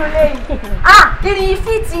lọ mọ́nú lẹ́yìn. ìrìn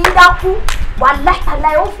fíìtì ń dákú wà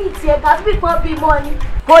láìláì ó fìtì ẹ̀ka bí kan bímọ ni.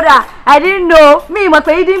 kódà I didn't know mi mọ̀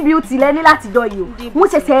pé hidden beauty lẹ́ni láti jọ yìí o mo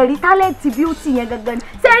ṣẹ̀ṣẹ̀ rí talent beauty yẹn gangan ni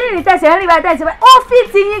ṣé rí ní tẹ̀sẹ̀ rí báyìí tẹ̀sẹ̀ báyìí ó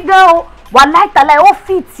fit yín gan o wàláì tàláì ó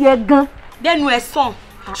fit yẹn gan. lẹ́nu ẹ̀ sàn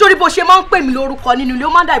sórí bó ṣe máa ń pè mí lórúkọ nínú ilé ó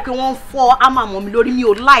máa ń dàbí pé wọ́n ń fọ́ àmàmọ́ mi lórí mi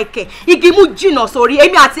ò láìkẹ̀ igi mú jìnnà sórí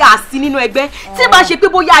èmi àti àsí nínú ẹgbẹ́ tí bá ṣe pé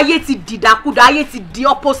bóyá ayé ti dìdàkudà ayé ti di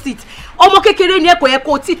opposite ọmọ kékeré ní ẹ̀kọ́ yẹ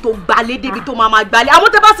kó tí tó gbalé débi tó máa gbalé àmọ́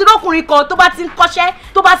tẹ́ bá ti rọ́kùnrin kan tó bá ti ń kọ́ṣẹ́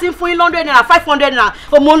tó bá ti ń fún yín 100 naira 500 naira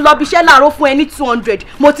mo ń lọ bí iṣẹ́ láàárọ̀ fún ẹ ní 200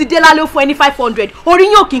 mo ti dé lálẹ́ fún ẹ ní 500 orí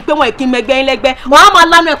yóò kí n pé wọn ẹ̀ kí n mẹgbẹ́ yín lẹ́gbẹ́ wọ́n á máa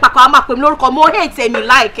lánàá ẹ̀ pàpà á máa pè mí lórúkọ mo hate ẹ̀mí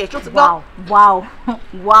láìkẹ̀ ṣó ti gbọ́.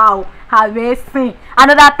 wow amazing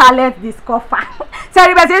another talent discover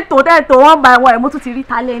sẹ́rí bẹ́ẹ̀ ṣe tó tẹ́ tó one by one mo tún ti rí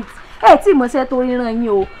talent tí mo ṣe tó ríran yín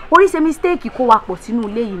o oríṣi mistake kó wa pọ̀ sínú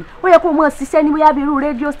ilé yìí ó yẹ kó mọ̀ ṣiṣẹ́ ní bóyá bí irú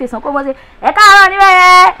rédíò station kó mọ̀ ṣe ẹ káàárọ̀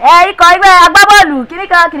níbẹ̀ ikọ̀ ẹgbẹ́ agbábọ́ọ̀lù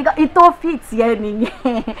kìnìkan ìtò fit yẹn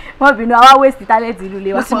nìyẹn wọ́n bínú àwa waste talent ìlú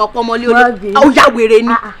ilé wa. mo sì mọ̀ pé ọmọlé wèrè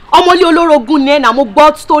ni ọmọlé olórogún ni ẹ̀ náà mo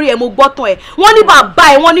gbọ́ story ẹ̀ mo gbọ́ tán ẹ̀ wọ́n ní bàbá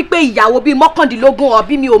ẹ̀ wọ́n ní pé ìyàwó bíi 19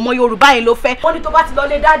 ọ̀bí mi ò mọ Yorùbá yẹn ló fẹ́. wọ́n ní tó bá ti lọ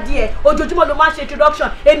lé dádì ẹ̀ ojoojúmọ́ ló máa ń ṣe introduction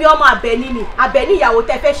èmi ọmọ Àbẹ̀ní ni Àbẹ̀ní ìyàwó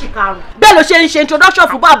tẹ́ fẹ́ ṣìkarùn. bẹ́ẹ̀ ló ṣe ń ṣe introduction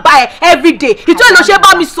fún bàbá ẹ̀ everyday ìjọ ìlò ṣe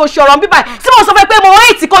bá mi so ṣọ̀rọ̀ bíbá tí mo sọ fẹ́ pé mo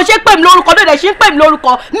hate kan ṣe pè mí lórúkọ lóde ṣe ń pè mí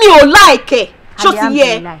lórúkọ mi ò láìkẹ̀ ṣó ti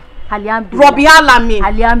yẹ rọ̀bì alami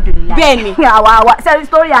bẹ́ẹ̀ ni. àwa sẹ́rí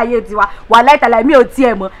sítórì ayé tiwa wà láìtàlá mi ò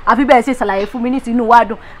tiẹ̀ mọ̀ àfi bẹ́ẹ̀ ṣe ṣàlàyé fún mi ní tinú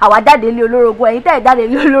wádùn àwa jáde ilé olórogún ẹ̀yin tẹ́ ẹ̀ jáde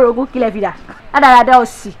ilé olórogún kílẹ̀ fìdá dáadáa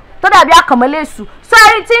òsì tó dàbí àkànmọ́lẹ́sù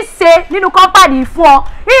sẹ́rí tí ń ṣe nínú kọ́ńpàdì fún ọ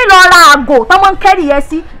ìlọ ra àgò tọ́mọ ń kẹ́rì yẹn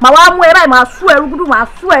sí màá wá mú ẹ báyìí màá sú ẹ rúgúdù màá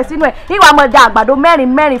sú ẹ sínú ẹ ìwà mọ̀ da àgbàdo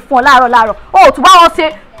mẹ́rin fún ọ láàárọ̀ ó tún bá wọn ṣe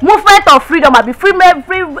movement of freedom àbí free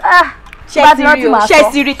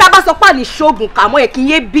ṣẹ́sìrì tá a bá sọ pé àlè ṣoògùn kàmọ́ ẹ̀ kì í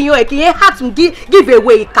yé bíyan ẹ̀ kì í yé hàtún give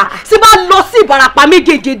away ìka tí bá lọ sí Ìbàràpá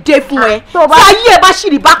méjèèjì dé fún ẹ tí ayé ẹ bá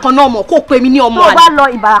ṣìrì bákan náà mọ̀ kó pè mí ní ọmọ àlè. tó bá lọ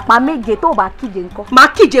Ìbàràpá méje tó bá kíje nǹkan. máa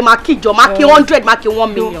kíjọ máa kí 100 máa kí 1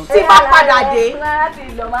 million. tí bá padà dé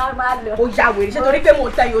ó ya wèrè ṣe torí pé mo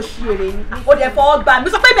tẹ́ yóò ṣí èrè ni ó dẹ̀ fọwọ́ gbà mí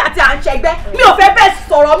sọ pé mi àti à ń ṣẹgbẹ́ mi ò fẹ́ bẹ́ẹ̀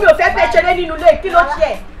sọ̀rọ̀ mi ò fẹ́ bẹ́ẹ̀ ṣeré nínú ilé kí ló ṣe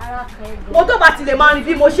mo tó bá ti lè máa rìn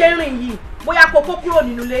bí mo ṣe ń rìn yìí bóyá kókó kúrò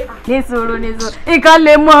nínú ilé. ní sùúrù nǹkan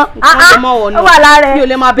lè mọ ó wà lára ẹ mi ò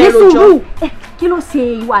lè máa bẹ̀rù ọjọ́. kí ló ṣe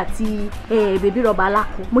ìwà àti bèbí rọ̀bà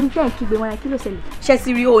aláko mo ní tẹ́ ẹ̀ kígbe wọn kí ló ṣẹlẹ̀.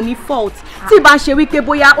 ṣẹ́sìrì ò ní fault tí ìbá ń ṣe wípé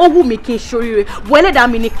bóyá ó wù mí kí n ṣoríire bó ẹlẹ́dàá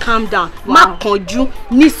mi ní calm down má kánjú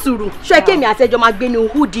ní sùúrù ṣé kí èmi àti ẹjọ́ máa gbé ní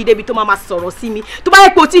hoodie débi tó máa sọ̀rọ̀ sí mi tó bá yẹ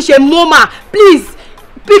pé o ti ṣe moma please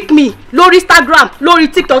pick me lórí Instagram lórí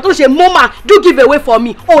TikTok tó ṣe moma do give away for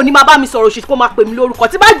me ó ní máa bá mi sọ̀rọ̀ òṣìṣẹ́ kó máa pè mí lórúkọ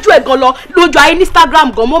tí bá ju ẹ̀ gan lọ lójú ayé ní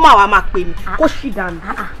Instagram gan moma wa máa pè mí kó ṣì dànù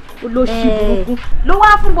olóṣì burúkú. ló wá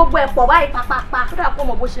fún gbogbo ẹ̀ pọ̀ báyìí pápápá. ó dà pọ̀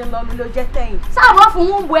mọ̀ bó ṣe ń lọ mi ló jẹ́ tẹ̀yìn. sáàbọ̀ fún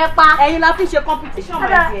wúńbu ẹ pa. ẹ̀yin la fi ṣe competition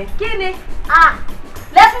máa jẹ. kí ni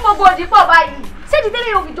lẹ́fún gbogbo òdì pọ̀ báyìí ṣé ti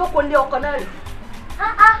tẹ́lẹ̀ yóò fi jókòó lé ọkọ náà rè.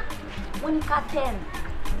 wọ́n ní ká tẹ̀rìn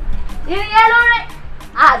ìrìn yẹn lórí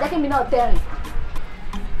jẹ́ kí mi náà tẹ̀rìn.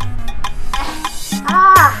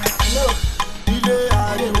 No. Ilé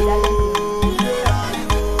ariwo, ilé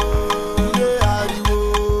ariwo, ilé ariwo,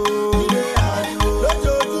 ilé ariwo,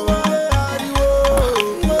 lójoojúmọ́ ilé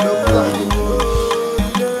ariwo,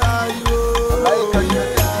 ilé ariwo, ilé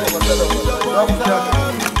ariwo,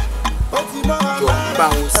 ó ti mọ́ àná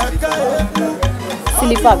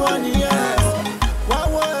sílífà kò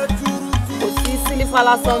sí sílífà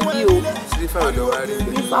lásán bí o. sílífà ò lọ wá rí i.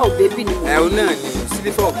 sílífà ò bébì ni mo. ẹ̀ ọ́ náà ni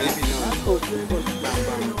sílífà ò bébì náà.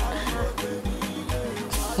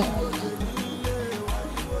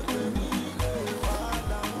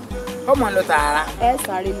 ọmọ lọ tààrà. ẹ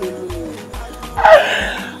sáré lé mi ni.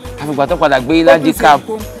 àfìgbà tó padà gbé rádíkà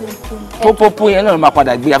pópópó yẹn náà máa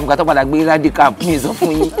padà gbé àfìgbà tó padà gbé rádíkà mi sọ fún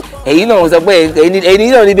yín ẹ̀yin náà sọ pé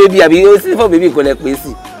ẹ̀yin náà ní bébí àbí sílífà bébí kò lè pè sí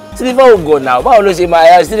sílífà ò gọ̀ náà báwo ló ṣe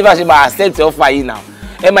máa sílífà ṣe máa accept ọ̀fà yìí náà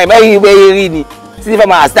ẹ máa ìmọ̀ ìwé rí ni sílífà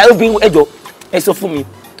máa accept obìnrin ẹjọ́ ẹ sọ fún mi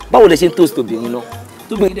báwo lè ṣe ń toast obìnrin náà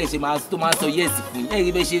tóbìnrin dẹ̀ ṣe máa tó máa sọ yẹ́ẹ̀sì fún yín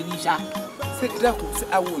ẹ̀yin bẹ́ẹ̀ ṣe rí ṣá. ṣé dákun sí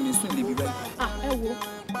awo ò ní sùn lébi báyìí. ẹ wo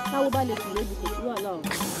táwo bá lè sùn lébi kò sí wàhálà o.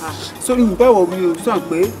 sórí ìgbà wo mi ò sàn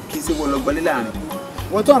pé kì í ṣe wọ lọgbọlé láàrin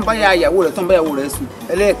wọn tó ń bá ya ìyàwó rẹ tó ń bá ìyàwó rẹ sùn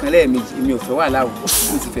ẹlẹ́ẹ̀kan lẹ́ẹ̀mejì èmi ò fẹ́ wàhálà o mo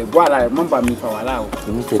sì fẹ́ bọ́ ara rẹ mọ́ bá mi fà wàhálà o.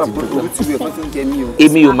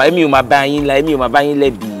 èmi ò máa bá yín la èmi ò máa bá yín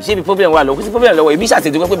lẹ́bi ṣé ibi problem wà lọ kó sí problem lọ́wọ́ èmi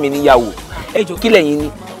ṣàtẹ̀dúpẹ́ pé mi níyàwó ẹ jọ kílẹ̀ yín ni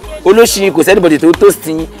olóṣì kò sẹ́nìbọ̀dì tó toast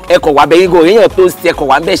yín ẹkọ̀ wà bẹ́ẹ̀ yín èèyàn toast ẹkọ̀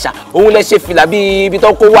wà bẹ́ẹ̀ ṣá òun lẹ ṣe fìlà bí ibi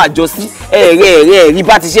tó kó wà jọ sí ẹ̀rí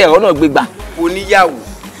bá ti ṣe ẹ̀rọ náà gbé gbà. oníyàwó.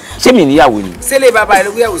 ṣé mi níyàwó ni. sẹ́lẹ̀ bàbá rẹ̀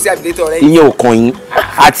ló gbéyàwó sí àbílẹ̀tọ̀ rẹ̀. ìyẹn ò kàn yín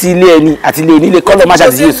àti ilé ẹni àti ilé onílé kọ́lọ́ má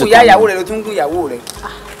ṣàtìyẹ sùn. ìyá ìyàwó rẹ̀ ló tún gún ìyàwó rẹ̀.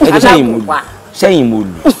 ẹ jọ sẹ́yìn mo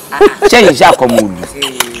lù sẹ́yìn ṣàkọ́ mo lù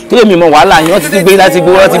kílè mi mọ wàhálà yín wọ́n ti gbé láti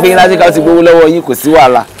gbowó wọ́n ti gbé láti ká ti gbowó lọ́wọ́ yín kò sí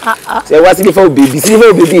wàhálà ṣe wá sílé fún bèbí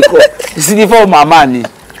kọ́ sílé fún màmá ni.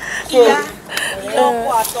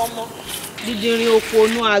 ọkọ àtọmọ dídìrín oko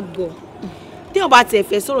inú àgọ tí wọn bá tiẹ̀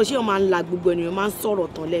fẹ́ sọ̀rọ̀ ṣé wọn máa ń la gbogbo ènìyàn máa ń sọ̀rọ̀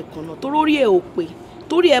tán lẹ́ẹ̀kan náà torí ẹ ò pé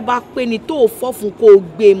torí ẹ bá pé ni tó fọ́ fún kó o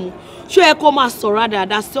gbé mu ṣé ẹ kó máa sọ̀rọ̀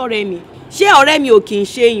dáadáa sí ọ̀rẹ́ mi ṣé ọ̀rẹ́ mi ò kì í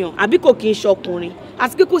ṣe èèyàn àbí kò kì í ṣọkùnrin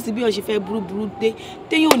àti pé kò sí bí wọn ṣe fẹ́ burúburú dé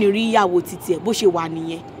téèyàn ò ní rí ìyàwó títí ẹ bó ṣe wà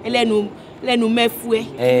nìyẹn ẹlẹ́nu mẹ́fú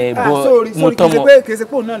ẹ. mo tọmọ kì í ṣe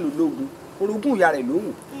pé òun náà ló lóògùn orogún ìyá rẹ̀ ló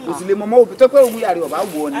wù kò sì lè mọ ọmọ òbí tó pé òun ìyá rẹ̀ ọba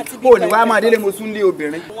wù ọ ni kó o ní wàá máa délé mo sún lé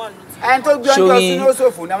obìnrin ẹni tó gbé ọjọ́ sínú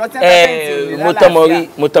òṣòfò ní àwọn tí wọ́n fẹ́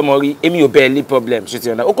mo tọmọ rí èmi ò bẹ́ẹ̀ ní problem ṣe ti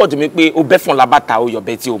ọ̀nà ó kọ̀ tó mi pé o bẹ́ fún labata o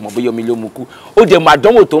yọ̀bẹ tí o mọ̀ bóyá omi ló mu kú ó dẹ̀ mọ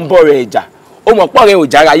àdánwò tó ń bọ̀ rẹ̀ ẹ̀jà ó mọ̀ pọ̀ rẹ̀ ò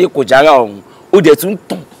jára ayé kò jára ọ̀run ó dẹ̀ tún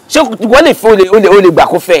tàn ṣé wọ́n lè fẹ́ o lè gbà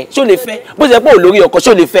kó fẹ́ ṣé o lè fẹ́ bó ṣe pé olórí ọkọ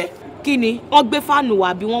ṣé o lè fẹ́. kí ni wọ́n gbé fáànù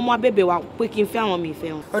wá bí wọ́n mú abẹ́bẹ̀ wá pé kí n fẹ́ àwọn mi ìfẹ́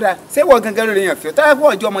wọn. ọ̀dà ṣé wọ́n gangan lórí èèyàn fẹ́ tọ́lá fún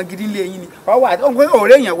ọjọ́ ọmọ gidi ilé yín ni ọwọ́ àti òun pé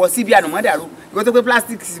òòrè èèyàn wọ síbi ànàmọ́dàrú ìwọ́n tó pé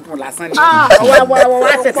plastic sípò lásán ni ọwọ́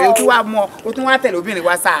wá tẹ̀sẹ̀ ó tún wá mọ́ ó tún wá tẹ̀lé obìnrin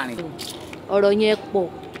wá sáàrin. ọ̀rọ̀ yẹn pọ̀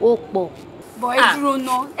ó pọ̀. bọ̀ ẹ dúró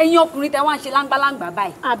ná ẹ̀yin ọkùnrin tẹ wá ń ṣe láńgbáláńgbà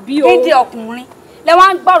báyìí àbí o kéde ọkùnrin lẹ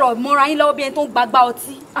wá ń gbọ́rọ̀ mọ́ra yín lọ́wọ́ bí ẹni tó ń gbàgbá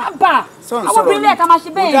ọtí. àbá àwọn obìnrin lẹ́ẹ̀ka máa ṣe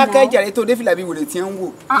bẹ́ẹ̀ náà. mo dákẹ́ jàre tó dé fìlà bí wòlé tí ń wò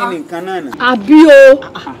kí ni nǹkan náà nà. àbí o.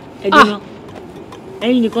 ẹ̀dùn náà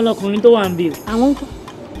ẹ̀yin nìkan lọkùnrin tó wà ń bè o. àwọn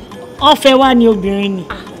ọ̀fẹ́ wa ni obìnrin ni.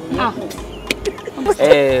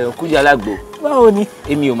 Òkúdi alágbò báwo ni.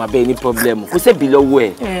 èmi ò mà bẹ́ẹ̀ ní pọ́blẹ́mù kó sẹ́bi lọ́wọ́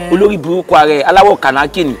ẹ̀ olórí burúkú ara ẹ̀ aláwọ̀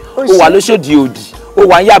kànákì ni ó wà lóṣòdì òdì ó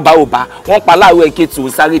wà ń yàbá òbá wọ́n pa láàárọ̀ ẹ̀kẹ́ tó ń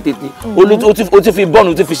sáré tètè ó ti fi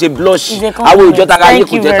bọ́ọ̀nù tó fi ṣe blush àwọn òjò tara ayé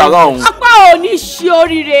kò jẹ́ tara ọ̀hún. apá ò ní ṣe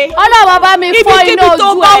oríire. ọlọ́wọ́ bá mi fọ́ iná ojú ẹ̀. ibikíbi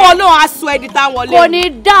tó bá wọn lóun aṣọ ẹ̀dí táwọn lé. kò ní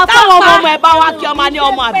dá pápá. táwọn ọmọ ẹ bá wá kí ọmọ ní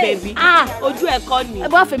ọmọ àbẹ̀bí. ojú ẹ̀ kọ́ ni. ẹ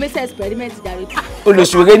bá fèmí sẹ́ experiment jàre.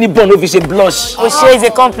 olùsùwèrè ní bọ́ọ̀nù ó fi ṣe blush. o ṣe is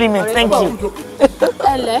a compliment thank you.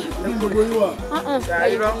 ẹlẹ.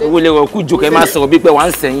 owó lè rọ kú jókòó ẹ máa sọ̀rọ̀ bí pé wà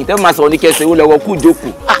ń sẹ́yìn tẹ́ máa sọ̀rọ̀ ní kẹsẹ̀ owó lè rọ kú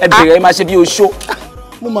jókòó ẹ bẹ̀rẹ̀ ẹ máa ṣe bí oṣó.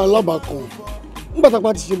 mo máa lábàá kan nígbà tá a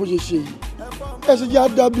bá ti ṣe bó ṣe ṣe yìí ẹ ṣe jẹ́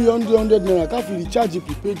àdá bíi 100 naira ká fi recharge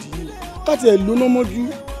prepaid yìí ká tiẹ̀ lóná mọ́jú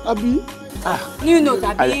àbí. new note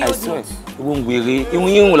àbí old note. owó ń wèrè irun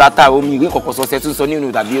yín látàrí omi ìwé kọ̀ọ̀kan sọ tún sọ new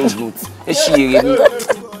note àbí old note ẹ ṣì èrè ni.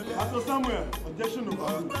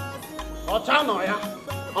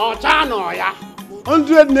 ọ̀chá nà ọ̀ya.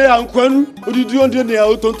 100 naira nkwenu odidi 100 naira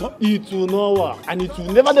o tó ń tán. It will not work and it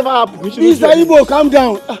will never happen. Mr. Igbo calm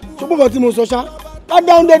down. ṣùgbọ́n kan tí mo sọ ṣá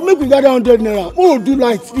gather 100 make we gather 100 naira mo do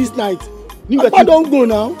light this night. Papa don go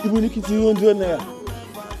now. Ibo ní kí ti 100 naira.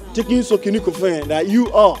 Taking so kini ko fẹ́ that you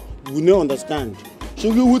all will not understand.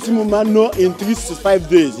 ṣùgbọ́n owó tí mo máa ná in 365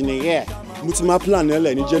 days in a year mo ti máa plan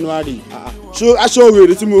ẹlẹ̀ ní January. ṣé aṣọ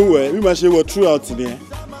òwèrè tí mo ń wẹ̀ bí màá ṣe wọ throughout nìyẹn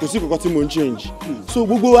kò sí kankan tí mo ń change. So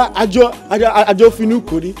gbogbo wa àjọ finú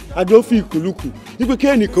kò ní àjọ fi ìkùlùkù wípé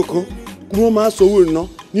kéènì kankan kí wọ́n máa sanwó iná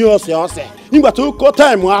ní ọ̀sẹ̀ nígbà tó kọ́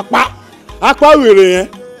táìmù apá wèrè yẹn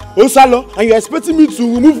ó sá lọ and you expecting me to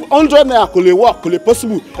remove 100 naira kò lè work kò lè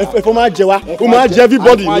possible ẹ̀fọ́ máa jẹ wá ó máa jẹ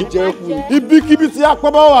everybody ní ibikíbi tí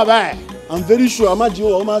apá bá wà báyìí I'm very sure a máa jẹ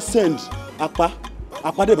wọ́n máa send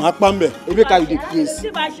apá dẹ̀ máa pa mbẹ̀. Emeka you dey craze.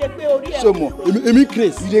 So mo emi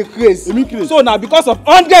craze. You dey craze. Emi craze. So na because of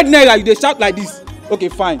 100 naira you dey shout like this. Okay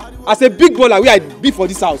fine. As a big baller wey I be for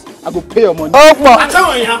this house, I go pay your money. Opo.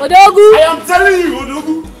 Odogu. I am telling you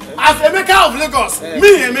Odogu. As Emeka of Lagos,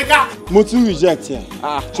 me Emeka. Mo ti reject here.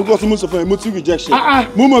 Ṣùgbọ́n tí mo sọ fún ẹ, mo ti rejection.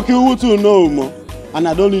 Mo mọ̀ kí owó tó ná o mọ̀ and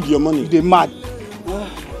I don't need your money. You dey mad.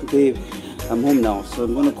 Babe, I'm home now, so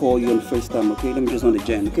I'm gonna call you on FaceTime, okay? Let me just on the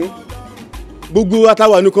gen, okay? Gbogbo wa tá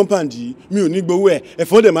wà ní compound yìí mi ò ní gbowó ẹ̀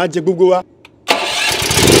ẹ̀fọn dẹ̀ máa jẹ gbogbo wa.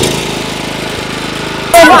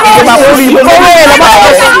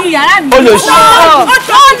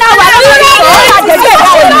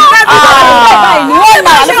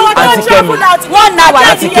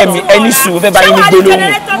 àti Kẹ́mi ẹni sùn fẹ́ bá yín ní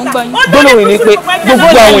gbólóhùn ni pé gbogbo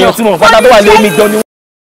àwọn èèyàn tí mo fọ́tà tó wà lé mi gan ni.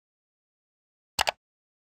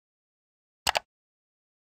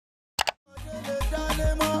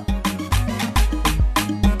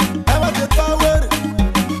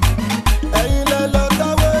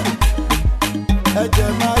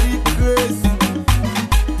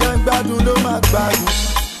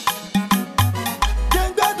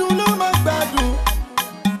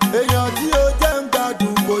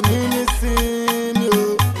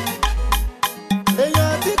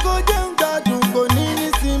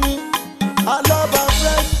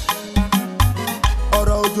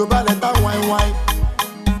 Balẹ̀ tá wine wine.